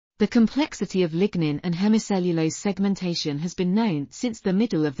The complexity of lignin and hemicellulose segmentation has been known since the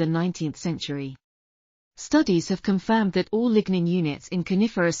middle of the 19th century. Studies have confirmed that all lignin units in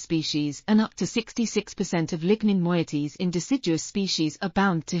coniferous species and up to 66% of lignin moieties in deciduous species are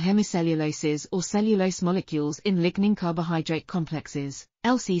bound to hemicelluloses or cellulose molecules in lignin carbohydrate complexes,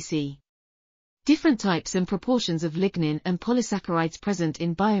 LCC. Different types and proportions of lignin and polysaccharides present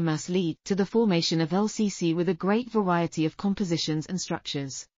in biomass lead to the formation of LCC with a great variety of compositions and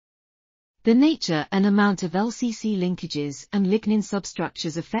structures. The nature and amount of LCC linkages and lignin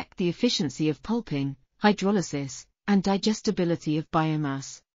substructures affect the efficiency of pulping, hydrolysis, and digestibility of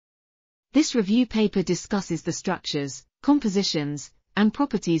biomass. This review paper discusses the structures, compositions, and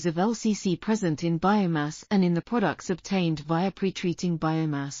properties of LCC present in biomass and in the products obtained via pretreating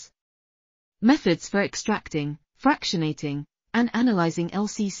biomass. Methods for extracting, fractionating, and analyzing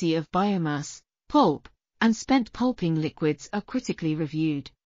LCC of biomass, pulp, and spent pulping liquids are critically reviewed.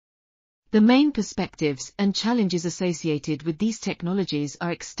 The main perspectives and challenges associated with these technologies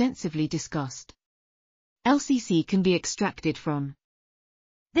are extensively discussed. LCC can be extracted from.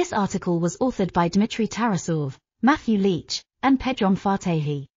 This article was authored by Dmitry Tarasov, Mathew Leitch, and Pedram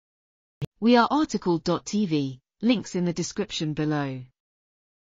Fatehi. We are RTCLTV, links in the description below.